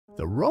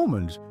The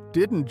Romans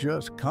didn't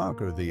just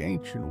conquer the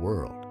ancient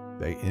world,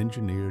 they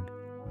engineered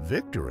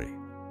victory.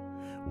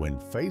 When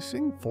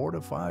facing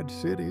fortified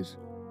cities,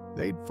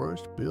 they'd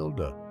first build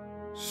a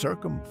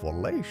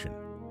circumvallation,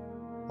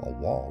 a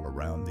wall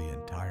around the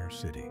entire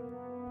city,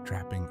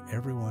 trapping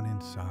everyone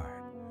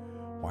inside.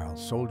 While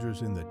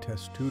soldiers in the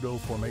testudo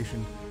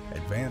formation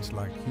advanced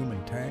like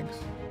human tanks,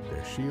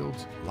 their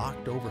shields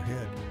locked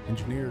overhead,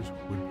 engineers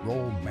would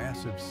roll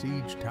massive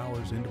siege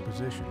towers into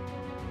position.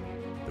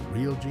 The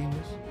real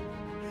genius?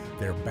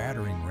 Their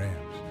battering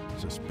rams,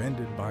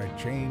 suspended by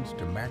chains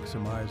to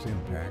maximize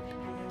impact,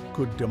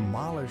 could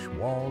demolish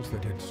walls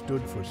that had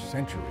stood for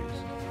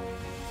centuries.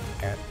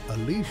 At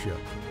Alesia,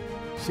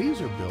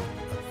 Caesar built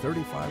a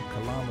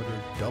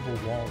 35-kilometer double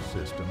wall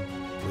system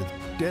with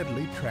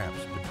deadly traps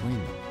between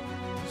them,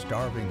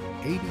 starving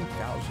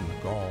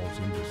 80,000 Gauls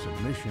into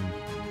submission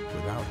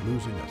without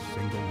losing a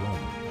single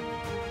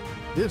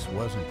Roman. This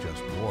wasn't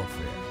just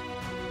warfare,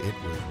 it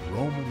was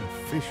Roman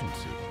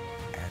efficiency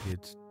at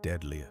its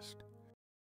deadliest.